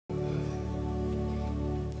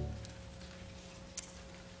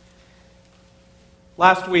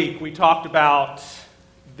Last week we talked about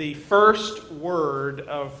the first word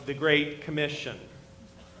of the Great Commission.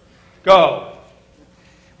 Go.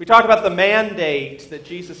 We talked about the mandate that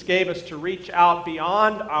Jesus gave us to reach out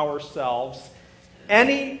beyond ourselves.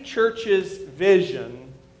 Any church's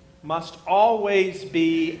vision must always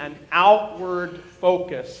be an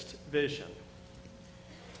outward-focused vision.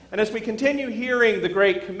 And as we continue hearing the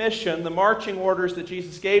Great Commission, the marching orders that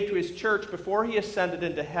Jesus gave to his church before he ascended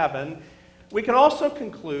into heaven, we can also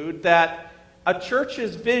conclude that a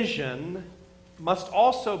church's vision must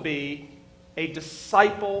also be a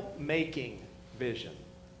disciple-making vision.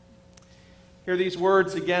 Hear these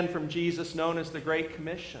words again from Jesus, known as the Great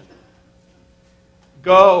Commission.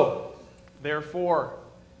 Go, therefore,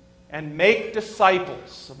 and make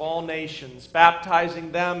disciples of all nations,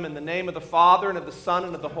 baptizing them in the name of the Father and of the Son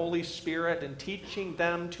and of the Holy Spirit, and teaching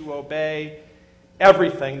them to obey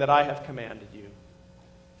everything that I have commanded you.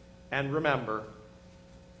 And remember,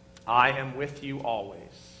 I am with you always,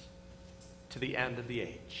 to the end of the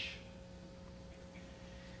age.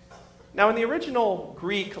 Now, in the original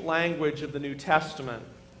Greek language of the New Testament,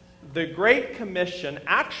 the Great Commission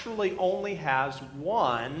actually only has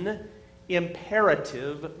one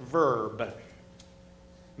imperative verb,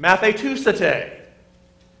 mathetusete,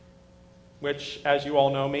 which, as you all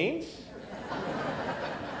know, means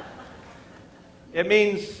it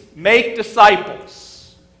means make disciples.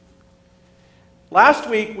 Last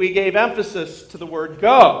week we gave emphasis to the word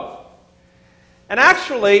go. And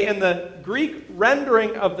actually, in the Greek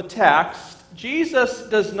rendering of the text, Jesus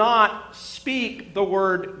does not speak the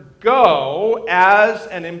word go as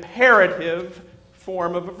an imperative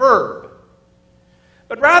form of a verb.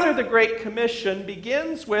 But rather, the Great Commission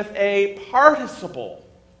begins with a participle,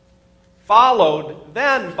 followed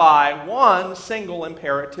then by one single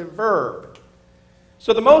imperative verb.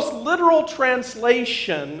 So the most literal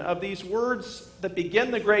translation of these words that begin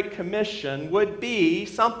the Great Commission would be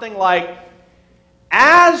something like,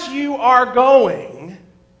 as you are going,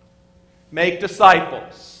 make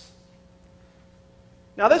disciples.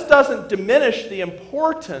 Now, this doesn't diminish the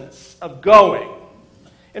importance of going.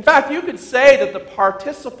 In fact, you could say that the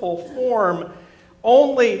participle form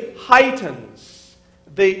only heightens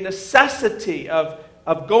the necessity of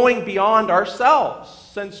going beyond ourselves,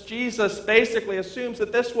 since Jesus basically assumes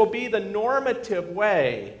that this will be the normative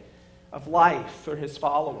way of life for his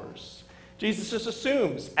followers. Jesus just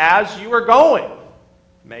assumes, as you are going,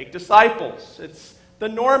 make disciples. It's the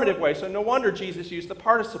normative way, so no wonder Jesus used the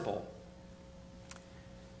participle.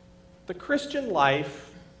 The Christian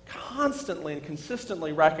life constantly and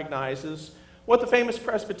consistently recognizes what the famous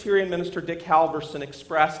Presbyterian minister Dick Halverson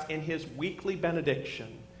expressed in his weekly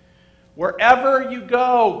benediction. Wherever you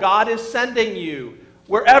go, God is sending you.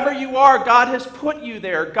 Wherever you are, God has put you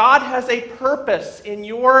there. God has a purpose in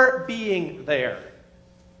your being there.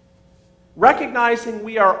 Recognizing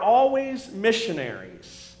we are always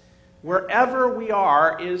missionaries, wherever we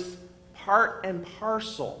are is part and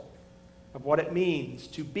parcel of what it means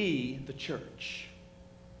to be the church.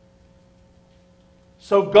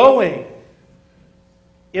 So going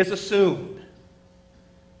is assumed.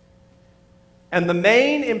 And the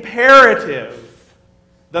main imperative,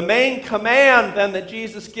 the main command then that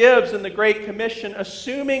Jesus gives in the Great Commission,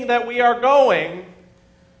 assuming that we are going,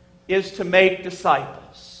 is to make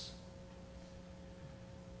disciples.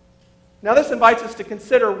 Now this invites us to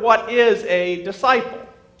consider what is a disciple.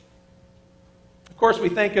 Of course, we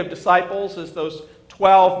think of disciples as those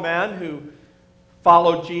 12 men who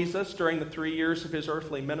followed Jesus during the 3 years of his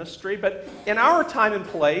earthly ministry. But in our time and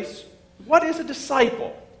place, what is a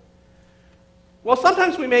disciple? Well,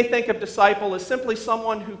 sometimes we may think of disciple as simply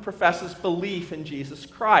someone who professes belief in Jesus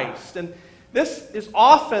Christ. And this is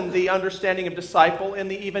often the understanding of disciple in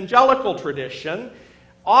the evangelical tradition.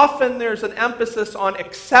 Often there's an emphasis on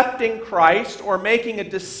accepting Christ or making a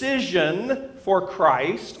decision for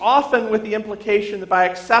Christ, often with the implication that by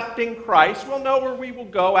accepting Christ, we'll know where we will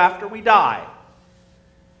go after we die.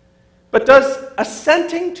 But does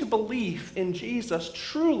assenting to belief in Jesus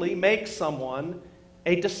truly make someone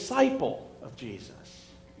a disciple of Jesus?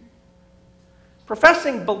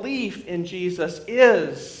 Professing belief in Jesus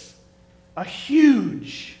is a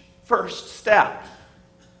huge first step.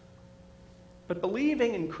 But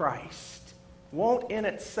believing in Christ won't in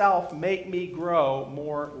itself make me grow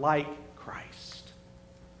more like Christ.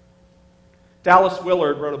 Dallas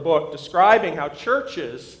Willard wrote a book describing how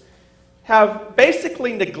churches have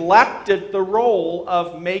basically neglected the role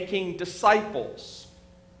of making disciples.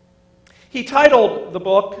 He titled the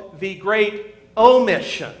book, The Great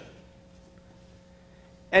Omission.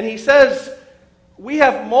 And he says, we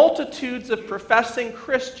have multitudes of professing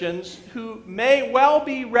Christians who may well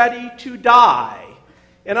be ready to die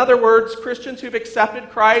In other words, Christians who've accepted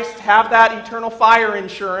Christ have that eternal fire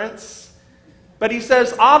insurance, but he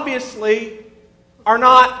says obviously are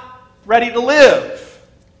not ready to live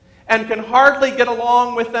and can hardly get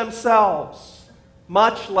along with themselves,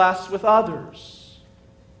 much less with others.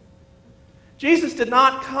 Jesus did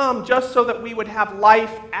not come just so that we would have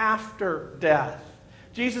life after death.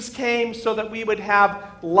 Jesus came so that we would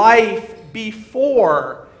have life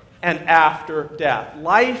before and after death.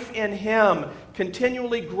 Life in him,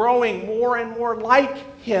 continually growing more and more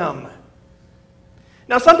like him.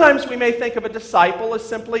 Now, sometimes we may think of a disciple as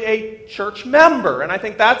simply a church member, and I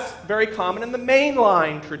think that's very common in the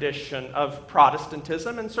mainline tradition of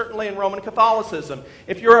Protestantism and certainly in Roman Catholicism.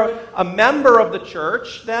 If you're a member of the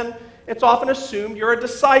church, then it's often assumed you're a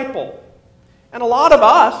disciple. And a lot of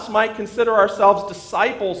us might consider ourselves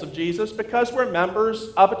disciples of Jesus because we're members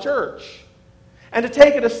of a church. And to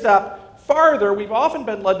take it a step farther, we've often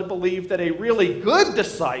been led to believe that a really good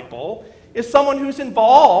disciple is someone who's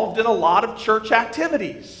involved in a lot of church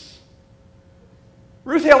activities.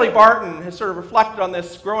 Ruth Haley Barton has sort of reflected on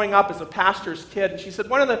this growing up as a pastor's kid, and she said,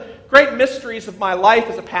 one of the great mysteries of my life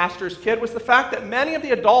as a pastor's kid was the fact that many of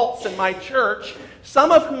the adults in my church,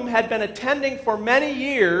 some of whom had been attending for many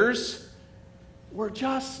years, were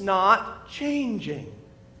just not changing.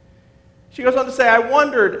 She goes on to say, I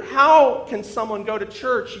wondered, how can someone go to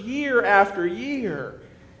church year after year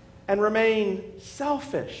and remain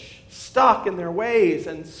selfish, stuck in their ways,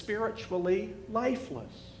 and spiritually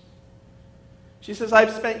lifeless? She says,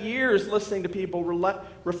 I've spent years listening to people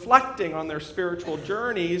reflecting on their spiritual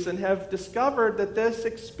journeys and have discovered that this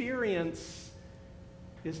experience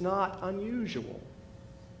is not unusual.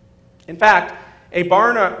 In fact, a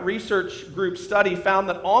Barna Research Group study found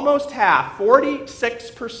that almost half,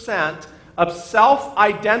 46%, of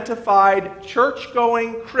self-identified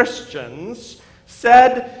church-going Christians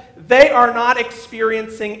said they are not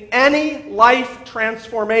experiencing any life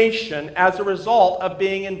transformation as a result of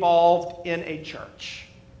being involved in a church.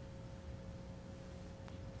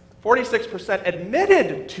 46%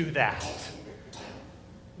 admitted to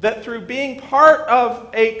that through being part of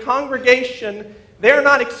a congregation, they're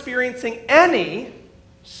not experiencing any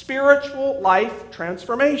spiritual life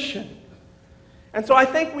transformation. And so I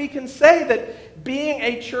think we can say that being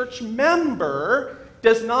a church member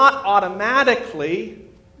does not automatically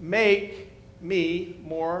make me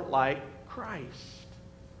more like Christ.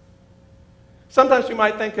 Sometimes we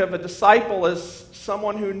might think of a disciple as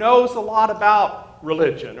someone who knows a lot about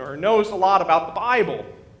religion or knows a lot about the Bible.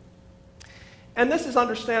 And this is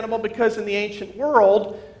understandable because in the ancient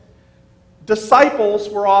world, disciples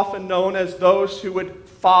were often known as those who would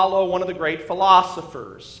follow one of the great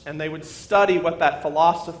philosophers, and they would study what that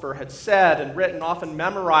philosopher had said and written, often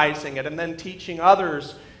memorizing it, and then teaching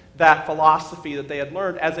others that philosophy that they had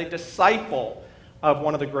learned as a disciple of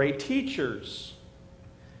one of the great teachers.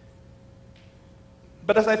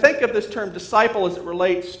 But as I think of this term disciple as it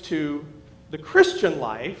relates to the Christian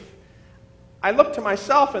life, I look to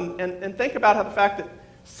myself and think about how the fact that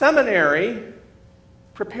seminary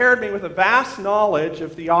prepared me with a vast knowledge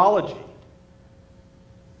of theology.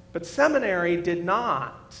 But seminary did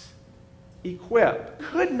not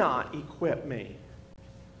could not equip me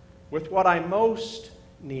with what I most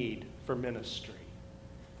need for ministry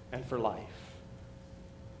and for life.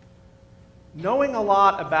 Knowing a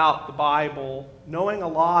lot about the Bible, knowing a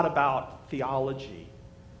lot about theology,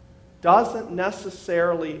 doesn't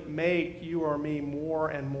necessarily make you or me more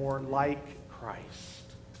and more like Christ.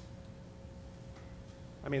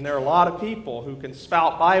 I mean, there are a lot of people who can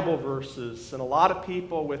spout Bible verses, and a lot of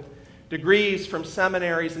people with degrees from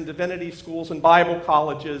seminaries and divinity schools and Bible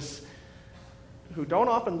colleges who don't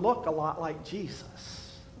often look a lot like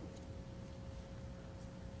Jesus.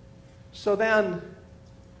 So then,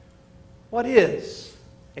 what is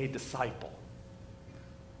a disciple?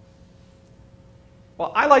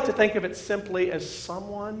 Well, I like to think of it simply as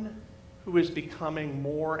someone who is becoming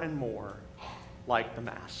more and more like the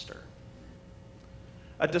Master.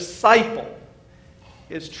 A disciple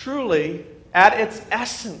is truly, at its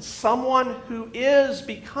essence, someone who is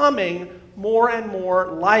becoming more and more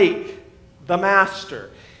like the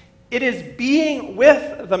Master. It is being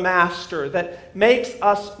with the Master that makes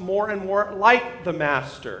us more and more like the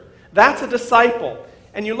Master. That's a disciple.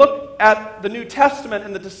 And you look at the New Testament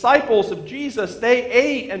and the disciples of Jesus, they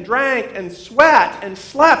ate and drank and sweat and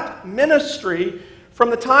slept ministry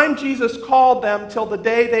from the time Jesus called them till the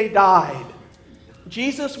day they died.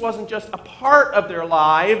 Jesus wasn't just a part of their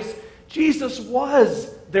lives, Jesus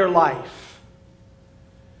was their life.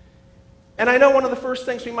 And I know one of the first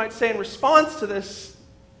things we might say in response to this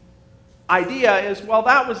idea is, well,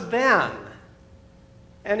 that was then.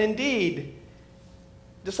 And indeed,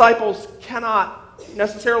 Disciples cannot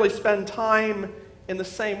necessarily spend time in the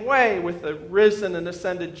same way with the risen and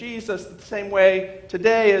ascended Jesus, the same way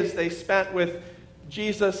today as they spent with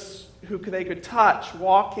Jesus who they could touch,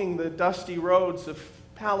 walking the dusty roads of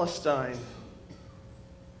Palestine.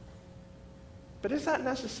 But is that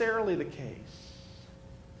necessarily the case?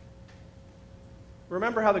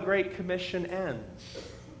 Remember how the Great Commission ends.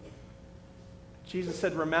 Jesus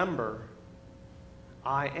said, "Remember,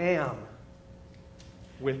 I am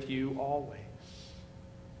with you always."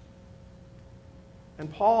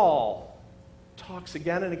 And Paul talks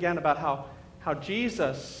again and again about how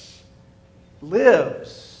Jesus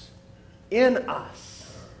lives in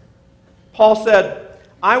us. Paul said,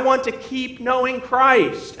 "I want to keep knowing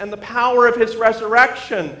Christ and the power of his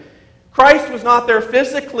resurrection." Christ was not there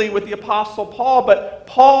physically with the Apostle Paul, but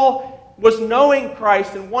Paul was knowing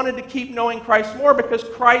Christ and wanted to keep knowing Christ more because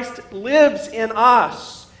Christ lives in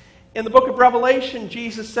us. In the book of Revelation,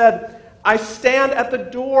 Jesus said, "I stand at the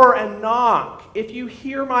door and knock. If you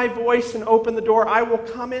hear my voice and open the door, I will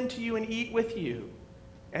come into you and eat with you,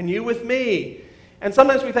 and you with me." And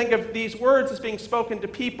sometimes we think of these words as being spoken to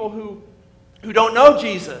people who don't know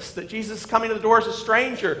Jesus, that Jesus is coming to the door as a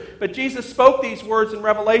stranger. But Jesus spoke these words in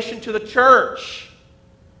Revelation to the church,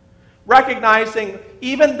 recognizing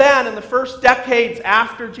even then, in the first decades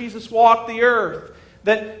after Jesus walked the earth,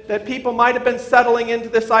 that people might have been settling into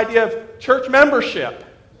this idea of church membership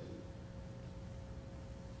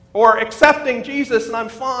or accepting Jesus and I'm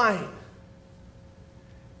fine.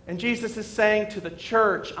 And Jesus is saying to the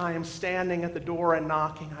church, "I am standing at the door and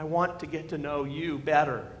knocking. I want to get to know you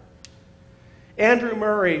better." Andrew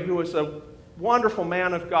Murray, who was a wonderful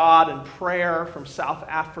man of God and prayer from South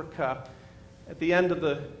Africa at the end of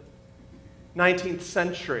the 19th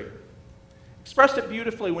century, expressed it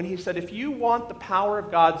beautifully when he said, "If you want the power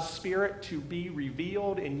of God's Spirit to be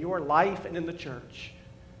revealed in your life and in the church,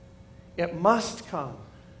 it must come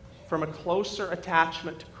from a closer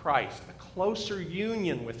attachment to Christ, a closer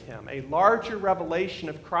union with him, a larger revelation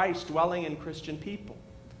of Christ dwelling in Christian people."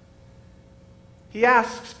 He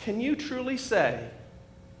asks, "Can you truly say,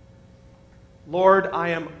 'Lord, I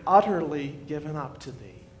am utterly given up to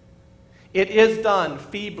thee. It is done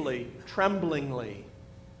feebly, tremblingly,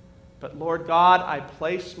 but Lord God, I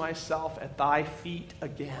place myself at thy feet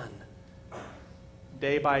again,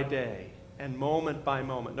 day by day and moment by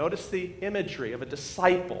moment.'" Notice the imagery of a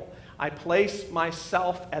disciple. "I place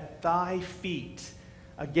myself at thy feet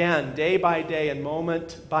again, day by day and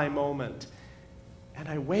moment by moment, and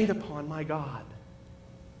I wait upon my God.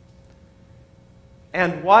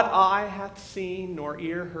 And what eye hath seen, nor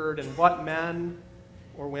ear heard, and what men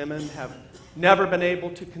or women have never been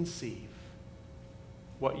able to conceive,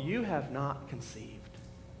 what you have not conceived,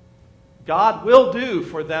 God will do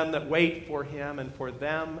for them that wait for him and for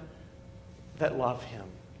them that love him."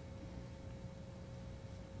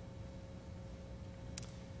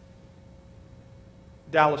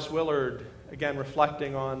 Dallas Willard, again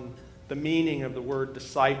reflecting on the meaning of the word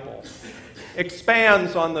disciple,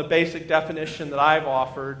 expands on the basic definition that I've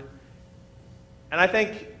offered, and I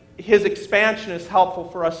think his expansion is helpful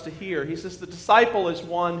for us to hear. He says, "The disciple is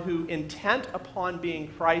one who, intent upon being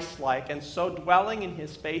Christ-like and so dwelling in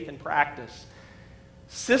his faith and practice,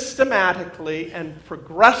 systematically and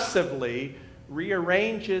progressively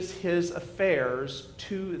rearranges his affairs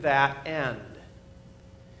to that end.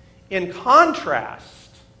 In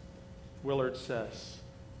contrast," Willard says,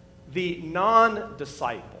 "the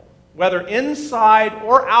non-disciple, whether inside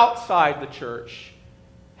or outside the church,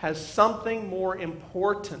 has something more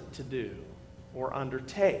important to do or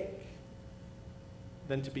undertake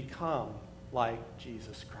than to become like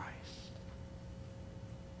Jesus Christ."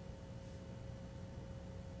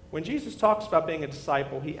 When Jesus talks about being a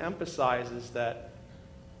disciple, he emphasizes that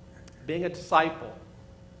being a disciple,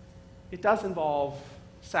 it does involve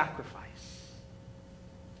sacrifice.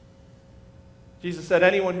 Jesus said,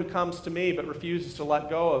 "Anyone who comes to me but refuses to let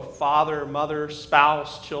go of father, mother,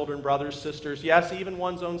 spouse, children, brothers, sisters, yes, even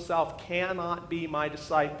one's own self, cannot be my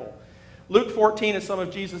disciple." Luke 14 is some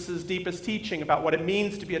of Jesus' deepest teaching about what it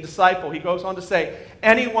means to be a disciple. He goes on to say,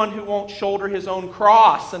 "Anyone who won't shoulder his own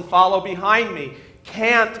cross and follow behind me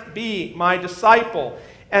can't be my disciple."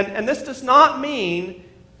 And this does not mean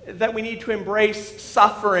that we need to embrace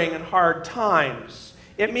suffering and hard times.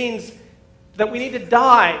 It means that we need to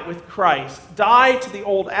die with Christ, die to the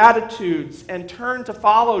old attitudes, and turn to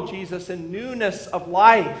follow Jesus in newness of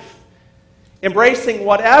life, embracing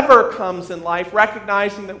whatever comes in life,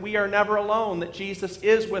 recognizing that we are never alone, that Jesus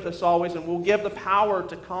is with us always and will give the power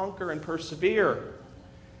to conquer and persevere.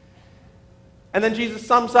 And then Jesus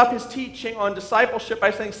sums up his teaching on discipleship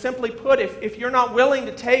by saying, simply put, if you're not willing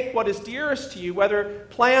to take what is dearest to you, whether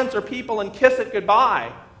plans or people, and kiss it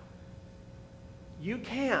goodbye, you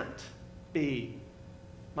can't be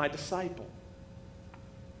my disciple.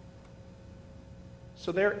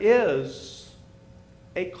 So there is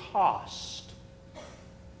a cost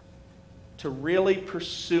to really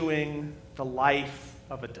pursuing the life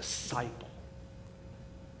of a disciple.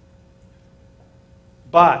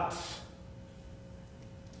 But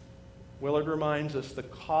Willard reminds us the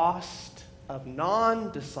cost of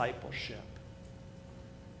non-discipleship,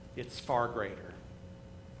 it's far greater.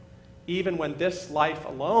 Even when this life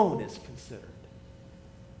alone is considered,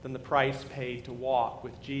 than the price paid to walk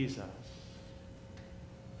with Jesus.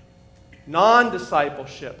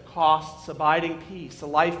 Non-discipleship costs abiding peace, a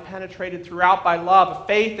life penetrated throughout by love, a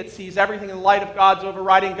faith that sees everything in the light of God's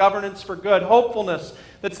overriding governance for good, hopefulness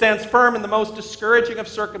that stands firm in the most discouraging of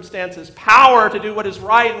circumstances, power to do what is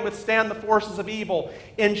right and withstand the forces of evil.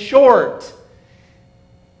 In short,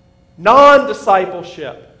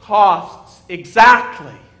 non-discipleship costs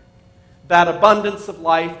exactly that abundance of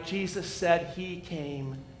life Jesus said he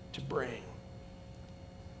came to bring.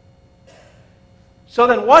 So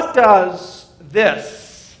then, what does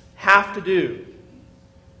this have to do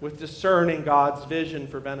with discerning God's vision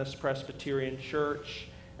for Venice Presbyterian Church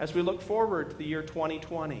as we look forward to the year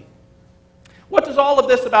 2020? What does all of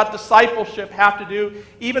this about discipleship have to do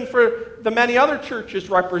even for the many other churches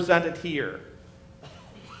represented here?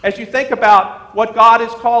 As you think about what God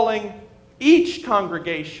is calling each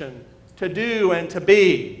congregation to do and to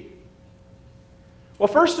be. Well,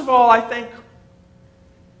 first of all, I think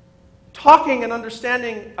talking and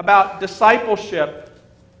understanding about discipleship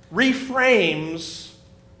reframes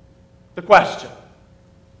the question.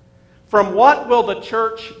 From what will the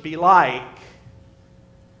church be like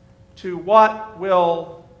to what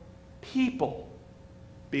will people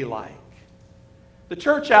be like? The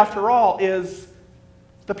church, after all, is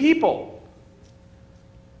the people.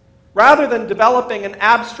 Rather than developing an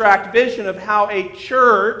abstract vision of how a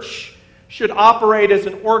church should operate as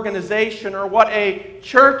an organization or what a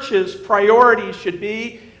church's priorities should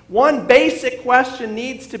be, one basic question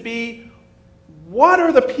needs to be, what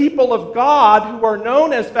are the people of God who are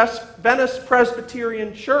known as Venice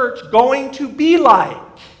Presbyterian Church going to be like?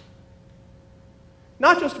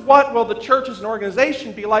 Not just what will the church as an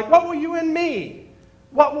organization be like, what will you and me?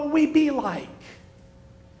 What will we be like?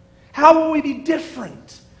 How will we be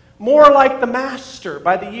different? More like the Master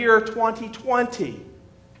by the year 2020.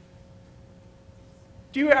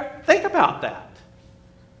 Do you think about that?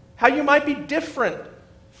 How you might be different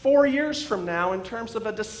 4 years from now in terms of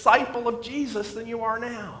a disciple of Jesus than you are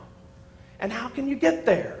now. And how can you get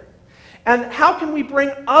there? And how can we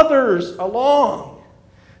bring others along?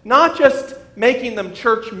 Not just making them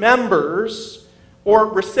church members or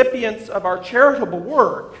recipients of our charitable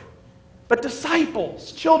work, but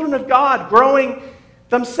disciples, children of God, growing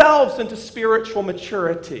themselves into spiritual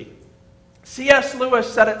maturity. C.S.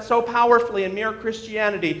 Lewis said it so powerfully in Mere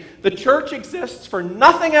Christianity. The church exists for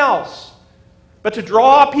nothing else but to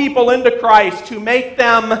draw people into Christ, to make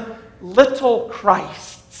them little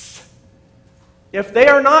Christs. If they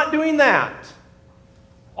are not doing that,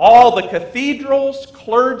 all the cathedrals,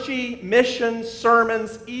 clergy, missions,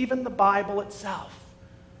 sermons, even the Bible itself,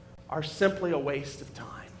 are simply a waste of time.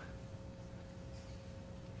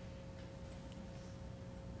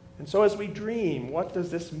 And so as we dream, what does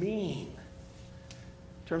this mean?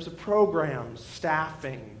 In terms of programs,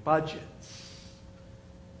 staffing, budgets.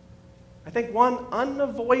 I think one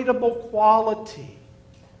unavoidable quality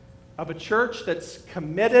of a church that's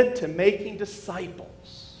committed to making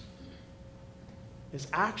disciples is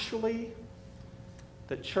actually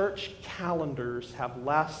that church calendars have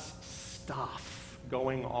less stuff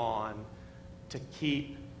going on to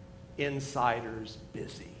keep insiders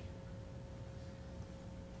busy.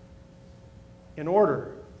 In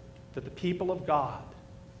order that the people of God,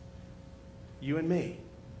 you and me,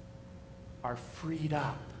 are freed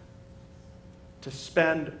up to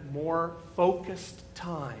spend more focused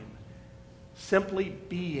time simply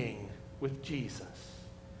being with Jesus.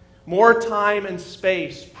 More time and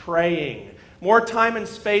space praying. More time and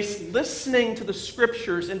space listening to the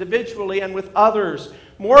Scriptures individually and with others.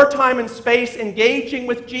 More time and space engaging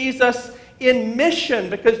with Jesus in mission,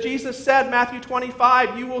 because Jesus said, Matthew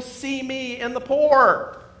 25, you will see me in the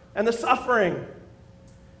poor and the suffering.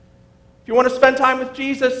 If you want to spend time with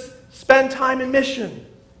Jesus, spend time in mission.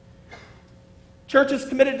 Churches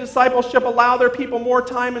committed to discipleship allow their people more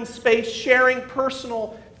time and space sharing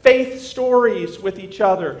personal faith stories with each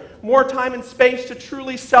other. More time and space to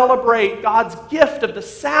truly celebrate God's gift of the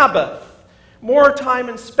Sabbath. more time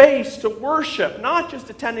and space to worship, not just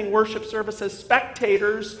attending worship service as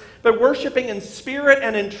spectators, but worshiping in spirit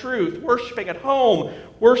and in truth, worshiping at home,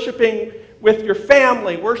 worshiping with your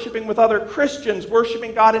family, worshiping with other Christians,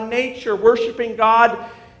 worshiping God in nature, worshiping God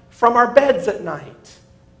from our beds at night.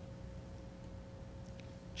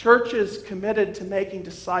 Church is committed to making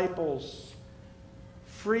disciples,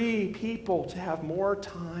 free people to have more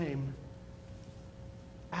time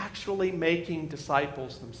actually making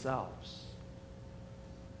disciples themselves,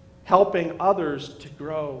 helping others to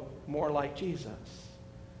grow more like Jesus.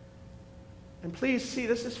 And please see,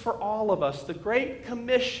 this is for all of us. The Great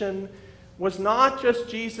Commission was not just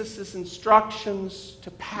Jesus' instructions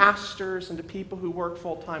to pastors and to people who work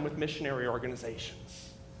full-time with missionary organizations.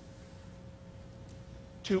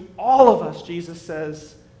 To all of us, Jesus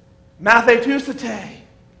says, Mathetusite,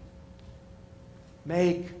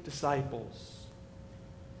 make disciples.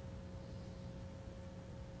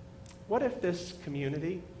 What if this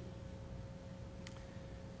community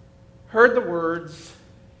heard the words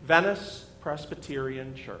Venice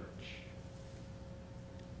Presbyterian Church,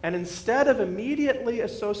 and instead of immediately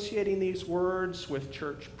associating these words with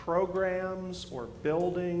church programs or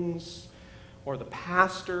buildings or the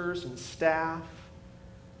pastors and staff,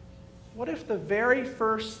 what if the very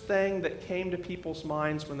first thing that came to people's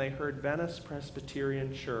minds when they heard Venice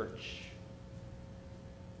Presbyterian Church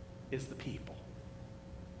is the people?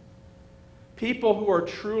 People who are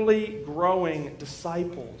truly growing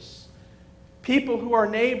disciples. People who our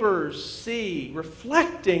neighbors see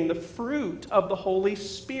reflecting the fruit of the Holy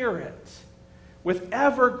Spirit with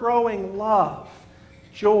ever-growing love,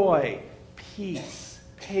 joy, peace,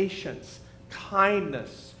 patience,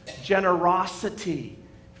 kindness, generosity,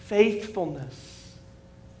 faithfulness,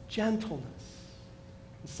 gentleness,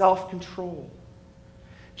 and self-control.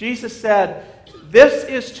 Jesus said, "This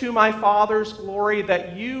is to my Father's glory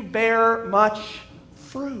that you bear much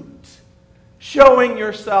fruit, showing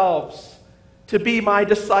yourselves to be my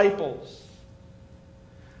disciples."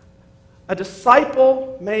 A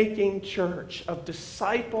disciple-making church of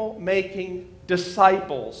disciple-making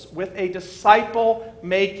disciples with a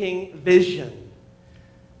disciple-making vision.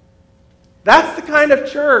 That's the kind of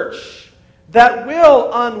church that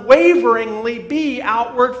will unwaveringly be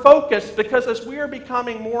outward focused, because as we are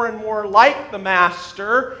becoming more and more like the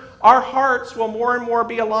Master, our hearts will more and more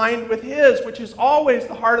be aligned with His, which is always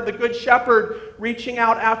the heart of the Good Shepherd reaching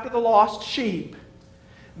out after the lost sheep.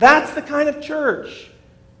 That's the kind of church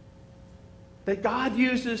that God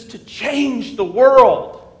uses to change the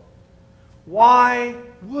world. Why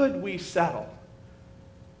would we settle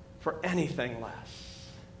for anything less?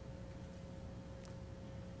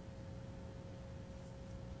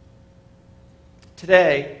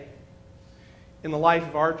 Today, in the life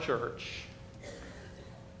of our church,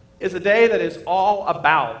 is a day that is all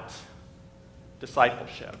about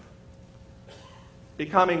discipleship,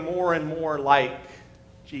 becoming more and more like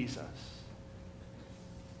Jesus.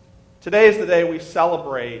 Today is the day we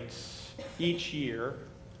celebrate each year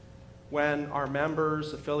when our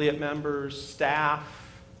members, affiliate members, staff,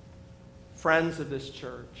 friends of this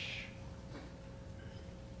church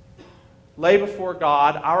lay before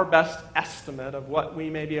God our best estimate of what we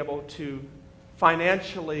may be able to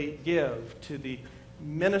financially give to the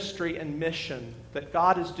ministry and mission that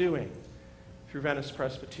God is doing through Venice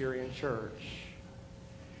Presbyterian Church.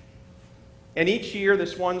 And each year,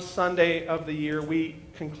 this one Sunday of the year, we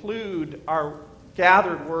conclude our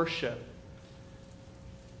gathered worship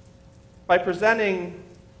by presenting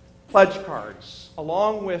pledge cards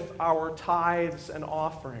along with our tithes and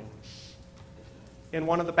offerings in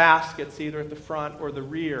one of the baskets, either at the front or the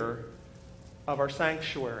rear of our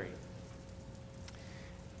sanctuary.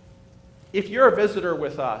 If you're a visitor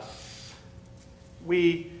with us,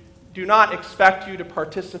 we do not expect you to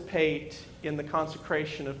participate in the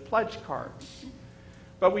consecration of pledge cards,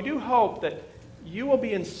 but we do hope that you will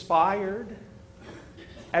be inspired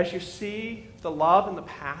as you see the love and the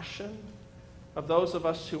passion of those of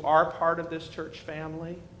us who are part of this church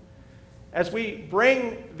family, as we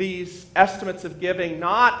bring these estimates of giving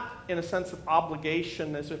not in a sense of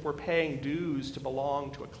obligation as if we're paying dues to belong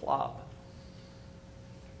to a club,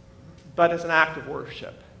 but as an act of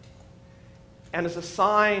worship and as a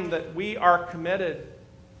sign that we are committed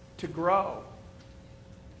to grow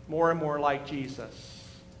more and more like Jesus,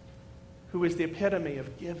 who is the epitome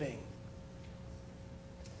of giving.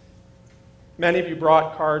 Many of you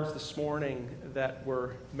brought cards this morning that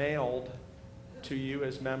were mailed to you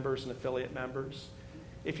as members and affiliate members.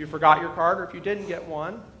 If you forgot your card or if you didn't get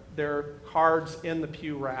one, there are cards in the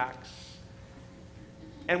pew racks.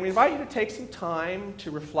 And we invite you to take some time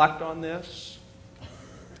to reflect on this.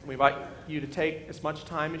 We invite you to take as much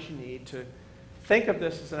time as you need to think of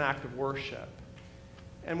this as an act of worship.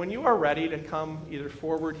 And when you are ready to come either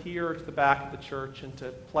forward here or to the back of the church and to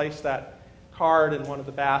place that card in one of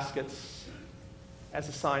the baskets as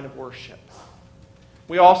a sign of worship.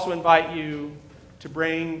 We also invite you to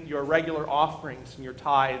bring your regular offerings and your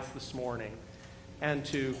tithes this morning and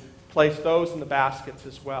to place those in the baskets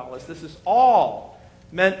as well, as this is all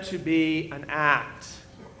meant to be an act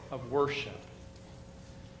of worship.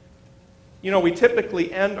 You know, we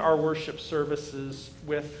typically end our worship services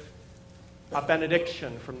with a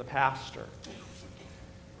benediction from the pastor.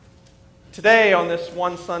 Today, on this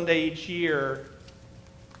one Sunday each year,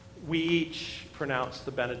 we each pronounce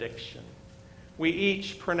the benediction. We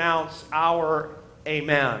each pronounce our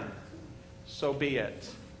amen, so be it,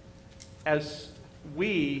 as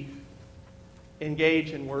we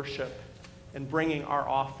engage in worship and bringing our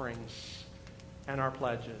offerings and our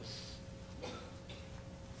pledges.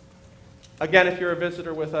 Again, if you're a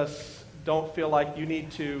visitor with us, don't feel like you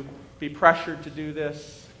need to be pressured to do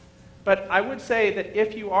this. But I would say that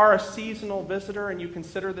if you are a seasonal visitor and you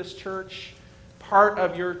consider this church part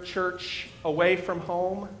of your church away from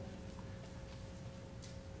home,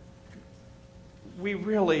 we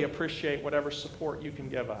really appreciate whatever support you can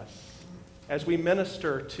give us as we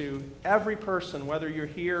minister to every person, whether you're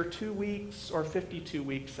here 2 weeks or 52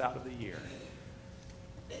 weeks out of the year.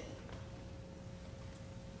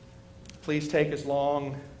 Please take as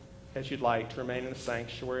long as you'd like to remain in the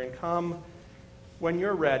sanctuary and come when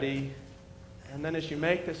you're ready. And then as you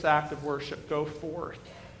make this act of worship, go forth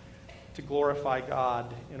to glorify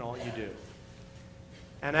God in all you do.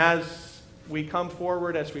 And as we come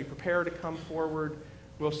forward, as we prepare to come forward,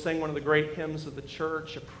 we'll sing one of the great hymns of the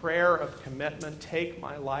church, a prayer of commitment. Take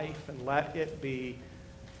my life and let it be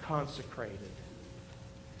consecrated.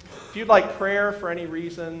 If you'd like prayer for any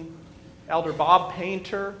reason, Elder Bob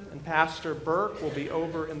Painter and Pastor Burke will be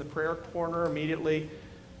over in the prayer corner immediately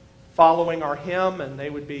following our hymn, and they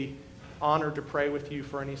would be honored to pray with you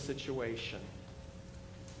for any situation.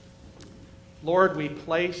 Lord, we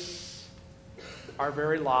place our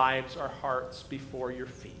very lives, our hearts before your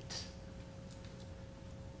feet.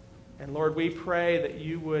 And Lord, we pray that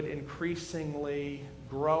you would increasingly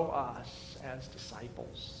grow us as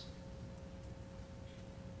disciples.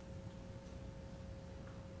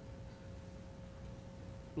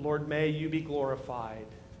 Lord, may you be glorified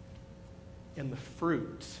in the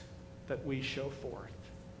fruit that we show forth,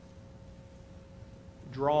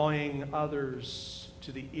 drawing others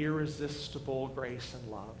to the irresistible grace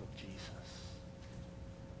and love of Jesus.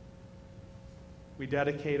 We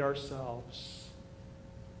dedicate ourselves.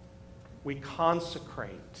 We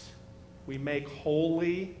consecrate. We make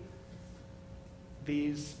holy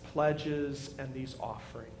these pledges and these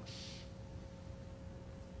offerings.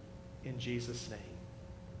 In Jesus' name.